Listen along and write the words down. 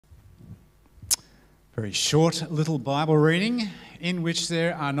Very short little Bible reading in which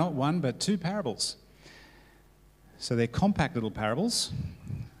there are not one but two parables. So they're compact little parables.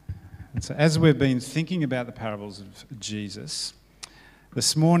 And so as we've been thinking about the parables of Jesus,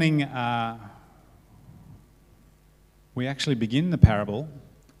 this morning we actually begin the parable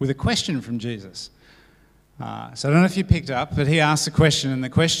with a question from Jesus. So I don't know if you picked up, but he asked a question, and the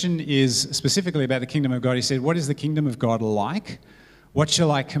question is specifically about the kingdom of God. He said, what is the kingdom of God like? What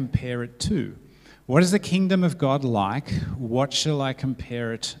shall I compare it to? What is the kingdom of God like? What shall I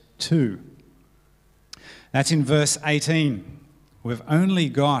compare it to? That's in verse 18. We've only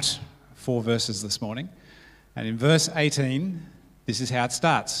got 4 verses this morning. And in verse 18, this is how it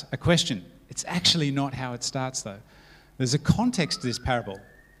starts. A question. It's actually not how it starts, though. There's a context to this parable.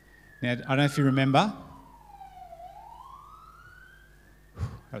 Now, I don't know if you remember.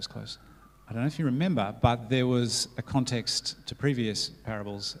 That was close. I don't know if you remember, but there was a context to previous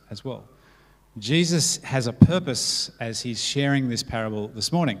parables as well. Jesus has a purpose as he's sharing this parable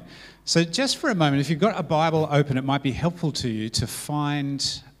this morning. So just for a moment, if you've got a Bible open, it might be helpful to you to find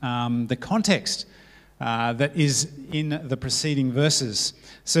the context that is in the preceding verses.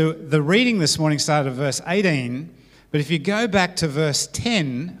 So the reading this morning started at verse 18, but if you go back to verse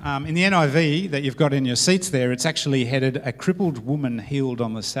 10, in the NIV that you've got in your seats there, it's actually headed, "A crippled woman healed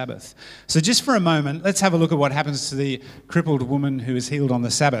on the Sabbath." So just for a moment, let's have a look at what happens to the crippled woman who is healed on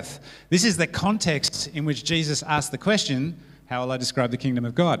the Sabbath. This is the context in which Jesus asked the question, how will I describe the kingdom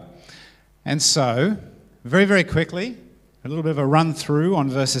of God? And so, very, very quickly, a little bit of a run through on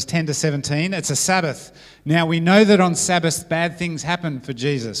verses 10 to 17. It's a Sabbath. Now, we know that on Sabbath, bad things happen for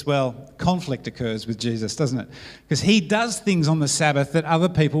Jesus. Well, conflict occurs with Jesus, doesn't it? Because he does things on the Sabbath that other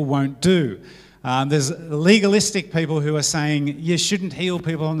people won't do. There's legalistic people who are saying, you shouldn't heal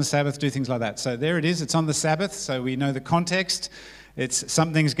people on the Sabbath, do things like that. So there it is. It's on the Sabbath, so we know the context. It's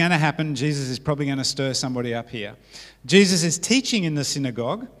something's going to happen. Jesus is probably going to stir somebody up here. Jesus is teaching in the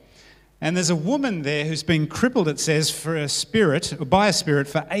synagogue. And there's a woman there who's been crippled, it says, by a spirit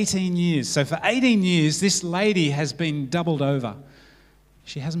for 18 years. So for 18 years, this lady has been doubled over.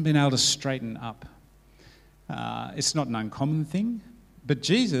 She hasn't been able to straighten up. It's not an uncommon thing. But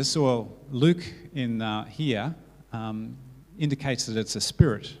Jesus, or Luke in here, indicates that it's a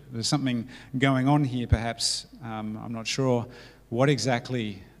spirit. There's something going on here, perhaps. I'm not sure what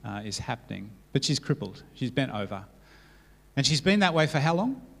exactly is happening. But she's crippled. She's bent over. And she's been that way for how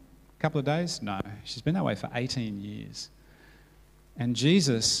long? Couple of days? No, she's been that way for 18 years. And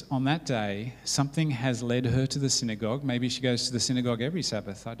Jesus, on that day, something has led her to the synagogue. Maybe she goes to the synagogue every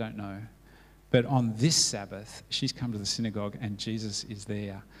Sabbath, I don't know. But on this Sabbath, she's come to the synagogue and Jesus is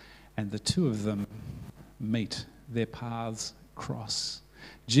there. And the two of them meet. Their paths cross.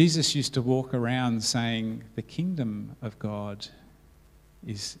 Jesus used to walk around saying, the kingdom of God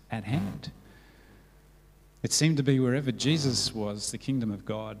is at hand. It seemed to be wherever Jesus was, the kingdom of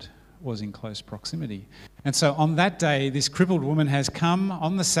God was in close proximity. And so on that day, this crippled woman has come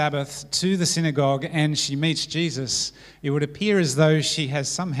on the Sabbath to the synagogue and she meets Jesus. It would appear as though she has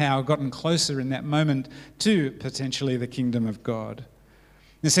somehow gotten closer in that moment to potentially the kingdom of God.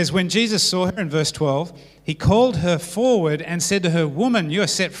 It says, when Jesus saw her in verse 12, he called her forward and said to her, "Woman, you are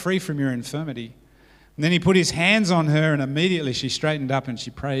set free from your infirmity." And then he put his hands on her and immediately she straightened up and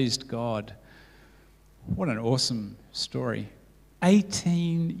she praised God. What an awesome story.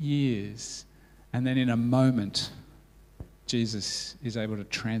 18 years, and then in a moment, Jesus is able to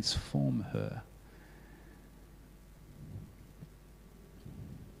transform her.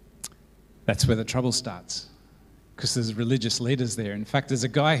 That's where the trouble starts, because there's religious leaders there. In fact, there's a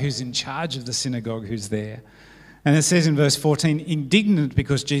guy who's in charge of the synagogue who's there. And it says in verse 14, indignant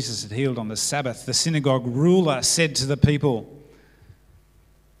because Jesus had healed on the Sabbath, the synagogue ruler said to the people.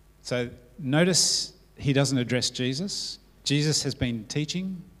 So notice he doesn't address Jesus. Jesus has been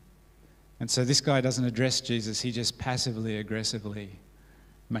teaching, and so this guy doesn't address Jesus. He just passively, aggressively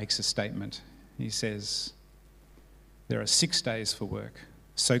makes a statement. He says, there are 6 days for work,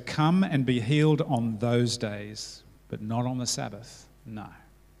 so come and be healed on those days, but not on the Sabbath. No.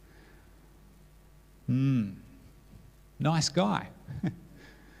 Nice guy.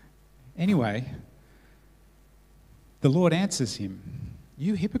 Anyway, the Lord answers him,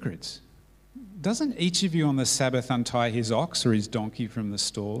 you hypocrites. Doesn't each of you on the Sabbath untie his ox or his donkey from the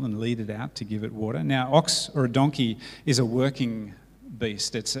stall and lead it out to give it water? Now, ox or a donkey is a working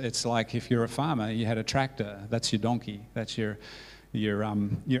beast. It's like if you're a farmer, you had a tractor. That's your donkey. That's your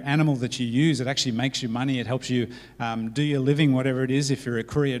animal that you use. It actually makes you money. It helps you do your living, whatever it is. If you're a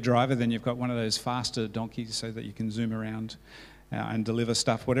courier driver, then you've got one of those faster donkeys so that you can zoom around. and deliver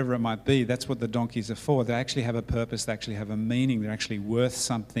stuff, whatever it might be. That's what the donkeys are for. They actually have a purpose, they actually have a meaning, they're actually worth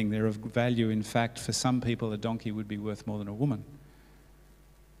something, they're of value. In fact, for some people, a donkey would be worth more than a woman,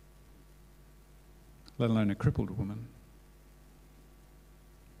 let alone a crippled woman.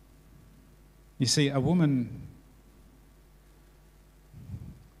 You see, a woman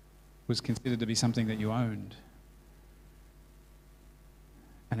was considered to be something that you owned.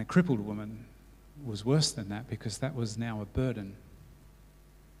 And a crippled woman was worse than that, because that was now a burden,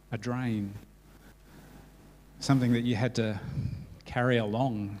 a drain, something that you had to carry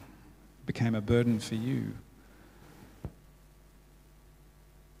along, became a burden for you.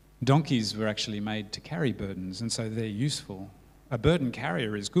 Donkeys were actually made to carry burdens, and so they're useful. A burden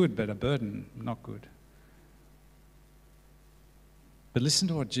carrier is good, but a burden, not good. But listen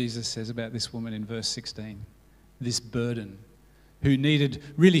to what Jesus says about this woman in verse 16. This burden, who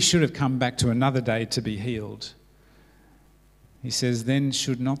really should have come back to another day to be healed. He says, then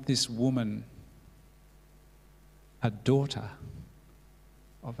should not this woman, a daughter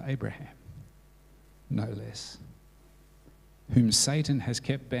of Abraham, no less, whom Satan has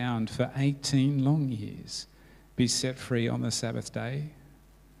kept bound for 18 long years, be set free on the Sabbath day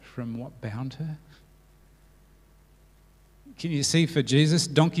from what bound her? Can you see, for Jesus,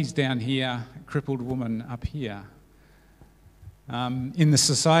 donkeys down here, crippled woman up here. In the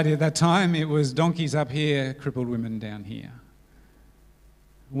society at that time, it was donkeys up here, crippled women down here.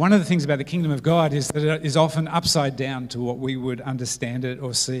 One of the things about the kingdom of God is that it is often upside down to what we would understand it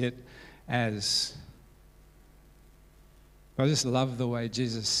or see it as. I just love the way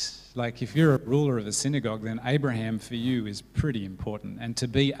Jesus, like if you're a ruler of a synagogue, then Abraham for you is pretty important. And to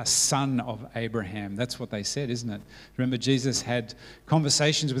be a son of Abraham, that's what they said, isn't it? Remember, Jesus had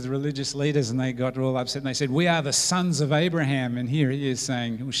conversations with religious leaders and they got all upset and they said, we are the sons of Abraham. And here he is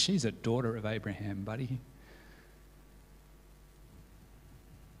saying, well, she's a daughter of Abraham, buddy.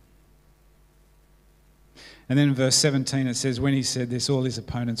 And then in verse 17 it says, when he said this, all his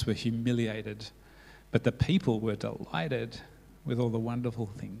opponents were humiliated, but the people were delighted with all the wonderful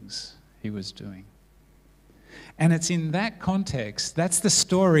things he was doing. And it's in that context, that's the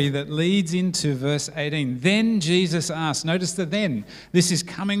story that leads into verse 18. Then Jesus asked, notice the then, this is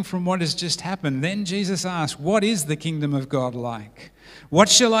coming from what has just happened. Then Jesus asked, what is the kingdom of God like? What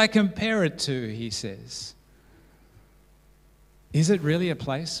shall I compare it to, he says. Is it really a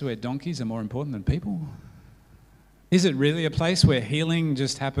place where donkeys are more important than people? Is it really a place where healing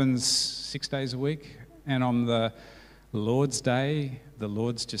just happens 6 days a week, and on the Lord's Day, the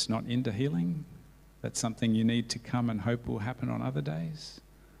Lord's just not into healing? That's something you need to come and hope will happen on other days.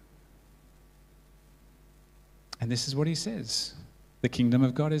 And this is what he says the kingdom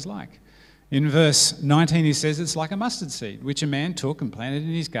of God is like. In verse 19 he says it's like a mustard seed, which a man took and planted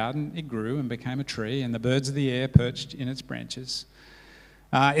in his garden. It grew and became a tree, and the birds of the air perched in its branches.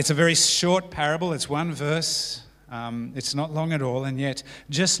 It's a very short parable. It's one verse. It's not long at all, and yet,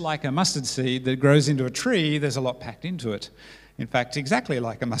 just like a mustard seed that grows into a tree, there's a lot packed into it. In fact, exactly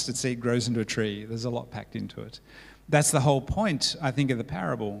like a mustard seed grows into a tree, there's a lot packed into it. That's the whole point, I think, of the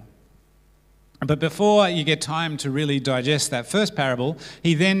parable. But before you get time to really digest that first parable,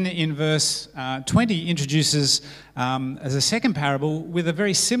 he then, in verse 20, introduces as a second parable with a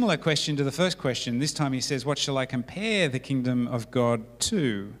very similar question to the first question. This time he says, what shall I compare the kingdom of God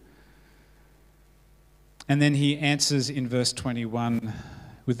to? And then he answers in verse 21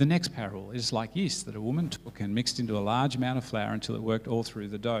 with the next parable. It is like yeast that a woman took and mixed into a large amount of flour until it worked all through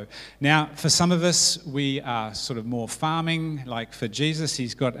the dough. Now, for some of us, we are sort of more farming. Like for Jesus,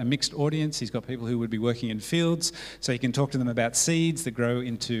 he's got a mixed audience. He's got people who would be working in fields, so he can talk to them about seeds that grow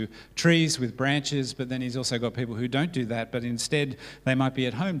into trees with branches. But then he's also got people who don't do that, but instead they might be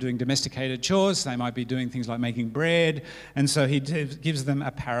at home doing domesticated chores. They might be doing things like making bread. And so he gives them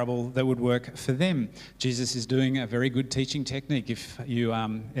a parable that would work for them. Jesus is doing a very good teaching technique. If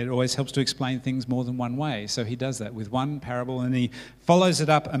you it always helps to explain things more than one way. So he does that with one parable and he follows it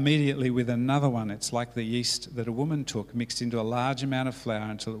up immediately with another one. It's like the yeast that a woman took, mixed into a large amount of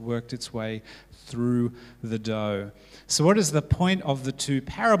flour until it worked its way through the dough. So what is the point of the two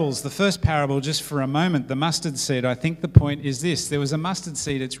parables? The first parable, just for a moment, the mustard seed, I think the point is this. There was a mustard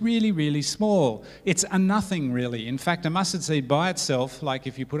seed. It's really, really small. It's a nothing, really. In fact, a mustard seed by itself, like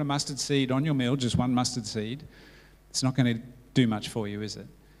if you put a mustard seed on your meal, just one mustard seed, it's not going to do much for you, is it?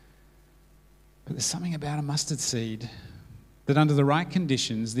 But there's something about a mustard seed that under the right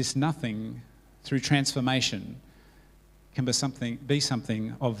conditions, this nothing, through transformation, can be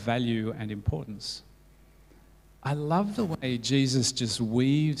something of value and importance. I love the way Jesus just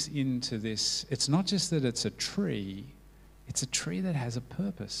weaves into this. It's not just that it's a tree that has a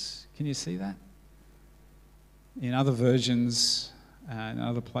purpose. Can you see that? In other versions, in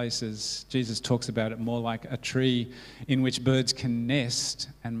other places, Jesus talks about it more like a tree in which birds can nest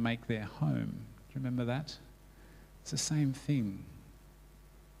and make their home. Do you remember that? It's the same thing.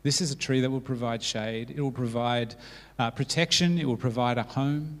 This is a tree that will provide shade. It will provide protection. It will provide a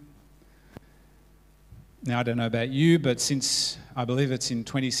home. Now, I don't know about you, but since I believe it's in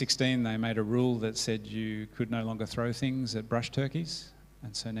 2016, they made a rule that said you could no longer throw things at brush turkeys.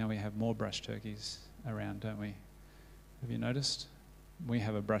 And so now we have more brush turkeys around, don't we? Have you noticed? We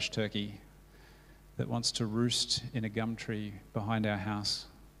have a brush turkey that wants to roost in a gum tree behind our house.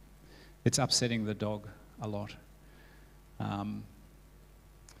 It's upsetting the dog a lot.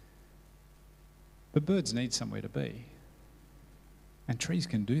 But birds need somewhere to be. And trees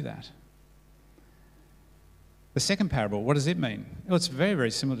can do that. The second parable, what does it mean? Well, it's very,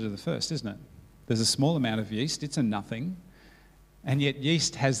 very similar to the first, isn't it? There's a small amount of yeast. It's a nothing. And yet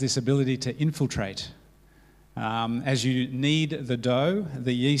yeast has this ability to infiltrate. As you knead the dough,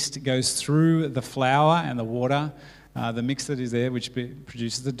 the yeast goes through the flour and the water, the mix that is there, which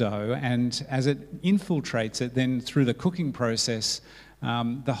produces the dough. And as it infiltrates it, then through the cooking process,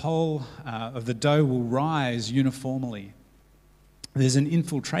 the whole of the dough will rise uniformly. There's an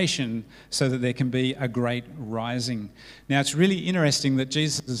infiltration so that there can be a great rising. Now, it's really interesting that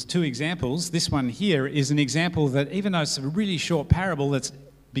Jesus' two examples, this one here is an example that even though it's a really short parable that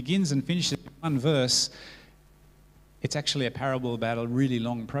begins and finishes in one verse, it's actually a parable about a really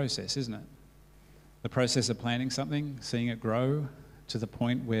long process, isn't it? The process of planting something, seeing it grow to the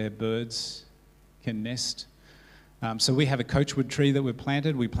point where birds can nest. So we have a coachwood tree that we've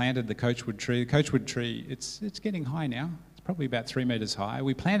planted. We planted the coachwood tree. The coachwood tree, it's getting high now. Probably about 3 metres high.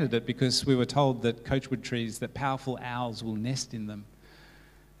 We planted it because we were told that coachwood trees, that powerful owls will nest in them.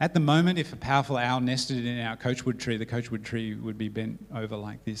 At the moment, if a powerful owl nested in our coachwood tree, the coachwood tree would be bent over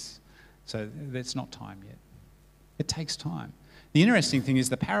like this. So that's not time yet. It takes time. The interesting thing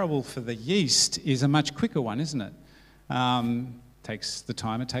is the parable for the yeast is a much quicker one, isn't it? Takes the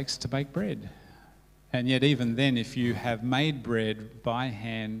time it takes to bake bread. And yet even then, if you have made bread by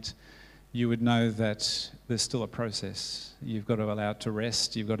hand, you would know that there's still a process. You've got to allow it to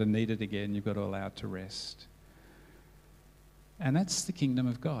rest. You've got to knead it again. You've got to allow it to rest. And that's the kingdom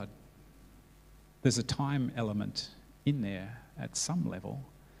of God. There's a time element in there at some level.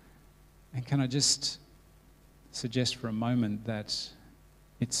 And can I just suggest for a moment that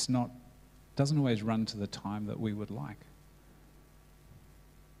doesn't always run to the time that we would like.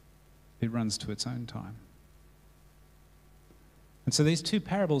 It runs to its own time. And so these two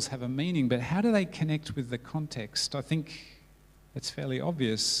parables have a meaning, but how do they connect with the context? I think it's fairly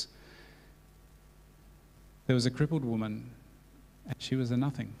obvious. There was a crippled woman, and she was a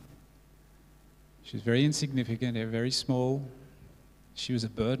nothing. She was very insignificant, very small. She was a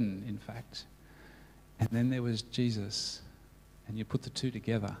burden, in fact. And then there was Jesus, and you put the two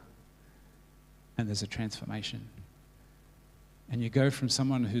together, and there's a transformation. And you go from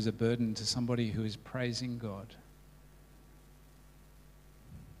someone who's a burden to somebody who is praising God.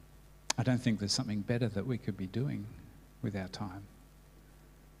 I don't think there's something better that we could be doing with our time.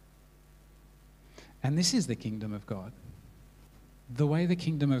 And this is the kingdom of God. The way the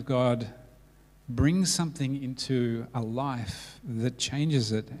kingdom of God brings something into a life that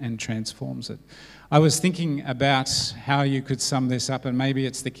changes it and transforms it. I was thinking about how you could sum this up, and maybe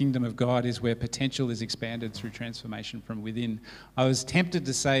it's the kingdom of God is where potential is expanded through transformation from within. I was tempted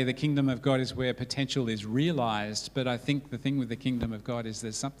to say the kingdom of God is where potential is realized, but I think the thing with the kingdom of God is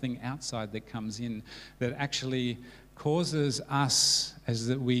there's something outside that comes in that actually causes us, as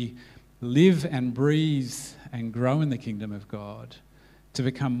that we live and breathe and grow in the kingdom of God, to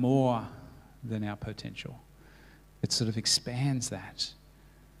become more than our potential. It sort of expands that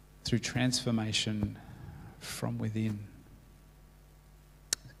through transformation from within.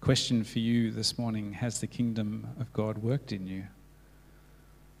 Question for you this morning: has the kingdom of God worked in you?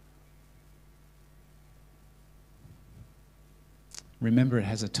 Remember, it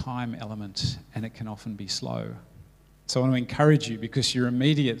has a time element and it can often be slow. So I want to encourage you, because your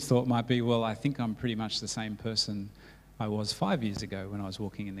immediate thought might be, well, I think I'm pretty much the same person I was 5 years ago when I was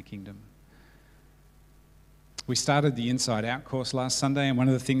walking in the kingdom. We started the Inside Out course last Sunday, and one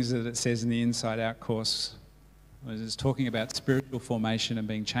of the things that it says in the Inside Out course was it's talking about spiritual formation and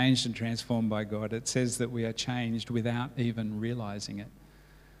being changed and transformed by God. It says that we are changed without even realizing it,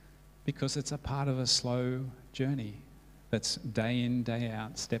 because it's a part of a slow journey that's day in, day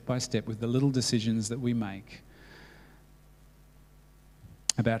out, step by step, with the little decisions that we make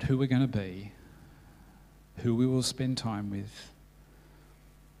about who we're going to be, who we will spend time with,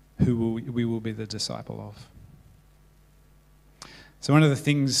 who we will be the disciple of. So one of the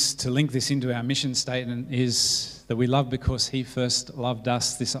things to link this into our mission statement is that we love because he first loved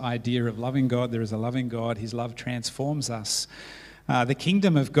us. This idea of loving God, there is a loving God. His love transforms us. The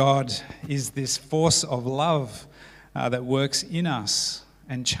kingdom of God is this force of love that works in us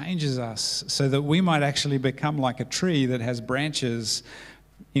and changes us so that we might actually become like a tree that has branches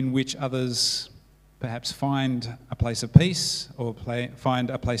in which others perhaps find a place of peace or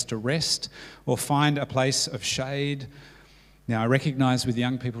find a place to rest or find a place of shade. Now, I recognise with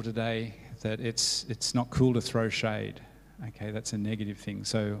young people today that it's not cool to throw shade. Okay, that's a negative thing.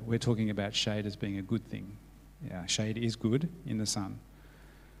 So we're talking about shade as being a good thing. Yeah, shade is good in the sun.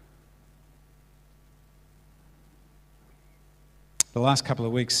 The last couple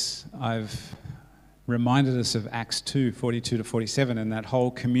of weeks, I've reminded us of Acts 2, 42 to 47, and that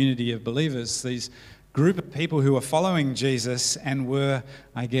whole community of believers, these group of people who were following Jesus and were,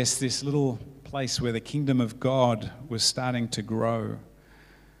 I guess, this little place where the kingdom of God was starting to grow.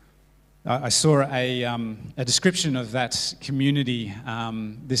 I saw a description of that community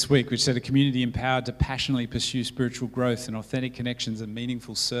this week, which said a community empowered to passionately pursue spiritual growth and authentic connections and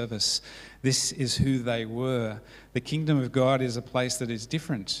meaningful service. This is who they were. The kingdom of God is a place that is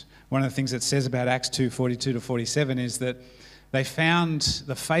different. One of the things it says about Acts 2, 42 to 47 is that they found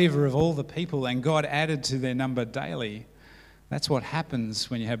the favour of all the people and God added to their number daily. That's what happens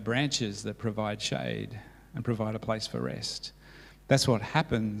when you have branches that provide shade and provide a place for rest. That's what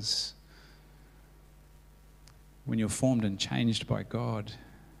happens when you're formed and changed by God.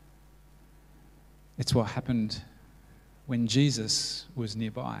 It's what happened when Jesus was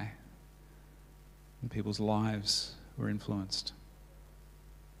nearby and people's lives were influenced.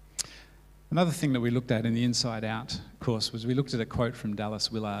 Another thing that we looked at in the Inside Out course was we looked at a quote from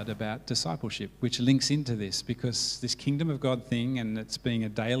Dallas Willard about discipleship, which links into this because this kingdom of God thing and it's being a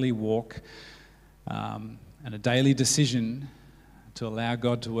daily walk and a daily decision to allow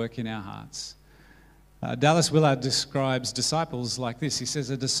God to work in our hearts. Dallas Willard describes disciples like this. He says,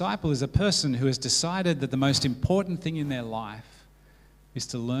 a disciple is a person who has decided that the most important thing in their life is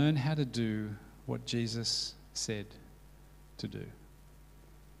to learn how to do what Jesus said to do.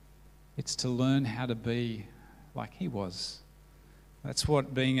 It's to learn how to be like he was. That's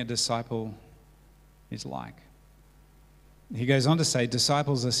what being a disciple is like. He goes on to say,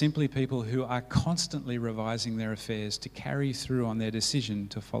 disciples are simply people who are constantly revising their affairs to carry through on their decision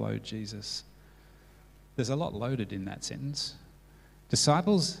to follow Jesus. There's a lot loaded in that sentence.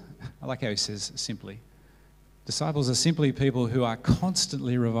 Disciples, I like how he says simply. Disciples are simply people who are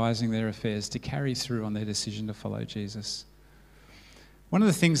constantly revising their affairs to carry through on their decision to follow Jesus. One of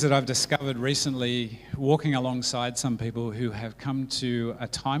the things that I've discovered recently, walking alongside some people who have come to a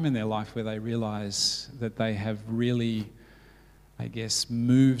time in their life where they realise that they have really, I guess,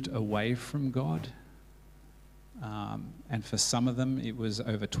 moved away from God. And for some of them, it was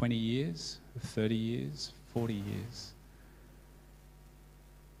over 20 years, 30 years, 40 years.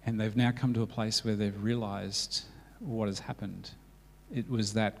 And they've now come to a place where they've realised what has happened. It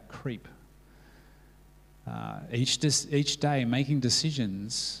was that creep. Each day making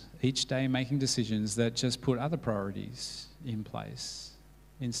decisions that just put other priorities in place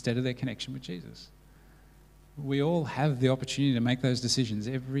instead of their connection with Jesus. We all have the opportunity to make those decisions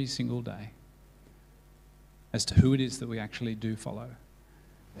every single day as to who it is that we actually do follow,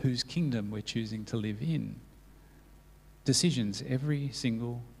 whose kingdom we're choosing to live in. Decisions every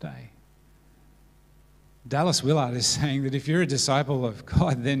single day. Dallas Willard is saying that if you're a disciple of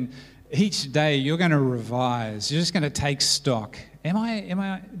God, then each day you're going to revise. You're just going to take stock.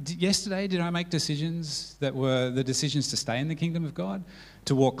 Yesterday, did I make decisions that were the decisions to stay in the kingdom of God?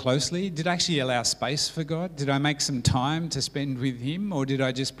 To walk closely? Did I actually allow space for God? Did I make some time to spend with him? Or did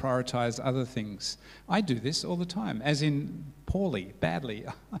I just prioritize other things? I do this all the time, as in poorly, badly.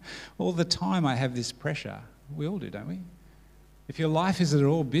 All the time I have this pressure. We all do, don't we? If your life is at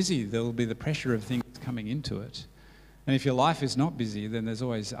all busy, there will be the pressure of things coming into it. And if your life is not busy, then there's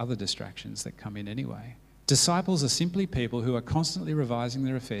always other distractions that come in anyway. Disciples are simply people who are constantly revising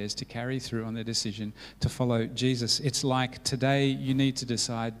their affairs to carry through on their decision to follow Jesus. It's like today you need to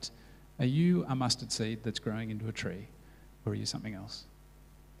decide, are you a mustard seed that's growing into a tree, or are you something else?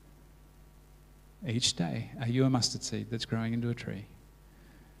 Each day, are you a mustard seed that's growing into a tree?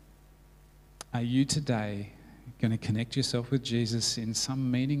 Are you today going to connect yourself with Jesus in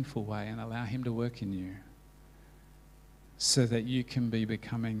some meaningful way and allow him to work in you so that you can be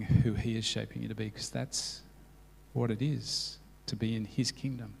becoming who he is shaping you to be? Because that's what it is to be in his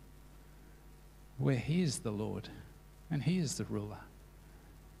kingdom, where he is the Lord and he is the ruler.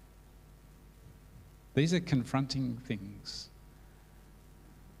 These are confronting things.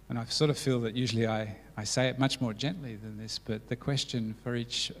 And I sort of feel that usually I say it much more gently than this, but the question for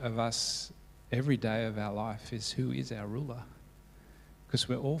each of us every day of our life is, who is our ruler? Because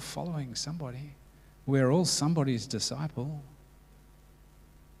we're all following somebody. We're all somebody's disciple.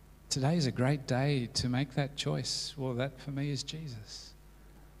 Today is a great day to make that choice. Well, that for me is Jesus.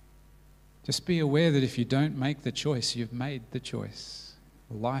 Just be aware that if you don't make the choice, you've made the choice.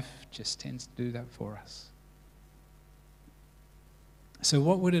 Life just tends to do that for us. So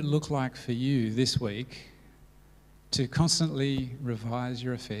what would it look like for you this week to constantly revise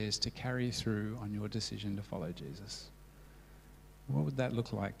your affairs, to carry through on your decision to follow Jesus? What would that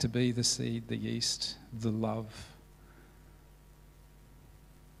look like? To be the seed, the yeast, the love?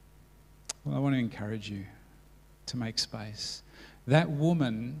 Well, I want to encourage you to make space. That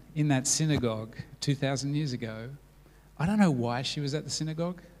woman in that synagogue 2,000 years ago, I don't know why she was at the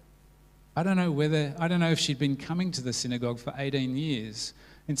synagogue. I don't know if she'd been coming to the synagogue for 18 years.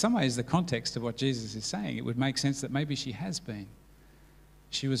 In some ways, the context of what Jesus is saying, it would make sense that maybe she has been.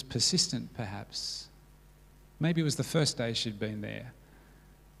 She was persistent, perhaps. Maybe it was the first day she'd been there.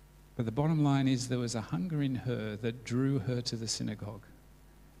 But the bottom line is there was a hunger in her that drew her to the synagogue,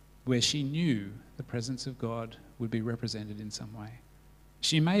 where she knew the presence of God would be represented in some way.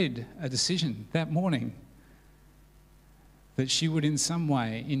 She made a decision that morning that she would in some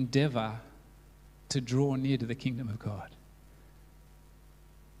way endeavour to draw near to the kingdom of God.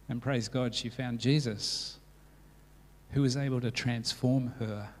 And praise God, she found Jesus, who was able to transform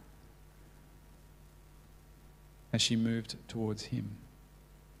her as she moved towards him.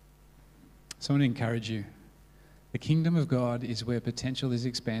 So I want to encourage you. The kingdom of God is where potential is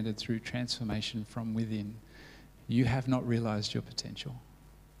expanded through transformation from within. You have not realised your potential.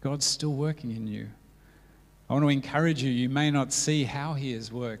 God's still working in you. I want to encourage you. You may not see how he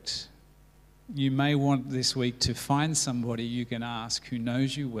has worked. You may want this week to find somebody you can ask who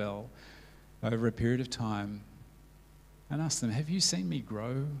knows you well over a period of time and ask them, have you seen me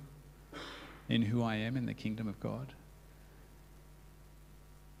grow in who I am in the kingdom of God?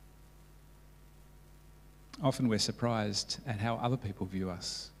 Often we're surprised at how other people view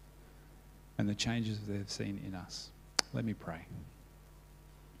us and the changes they've seen in us. Let me pray.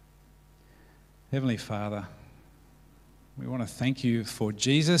 Heavenly Father, we want to thank you for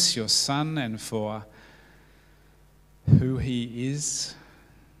Jesus, your Son, and for who he is.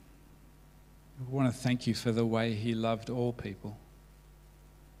 We want to thank you for the way he loved all people.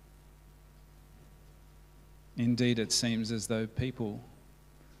 Indeed, it seems as though people,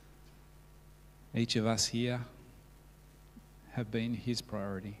 each of us here, have been his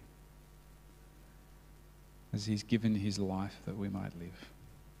priority as he's given his life that we might live.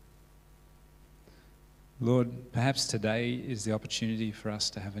 Lord, perhaps today is the opportunity for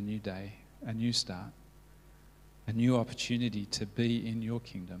us to have a new day, a new start, a new opportunity to be in your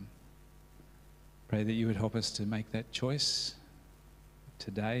kingdom. Pray that you would help us to make that choice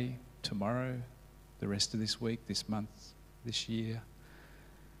today, tomorrow, the rest of this week, this month, this year,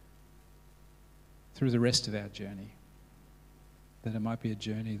 through the rest of our journey, that it might be a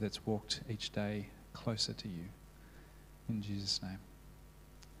journey that's walked each day closer to you. In Jesus' name,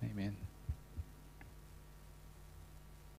 amen.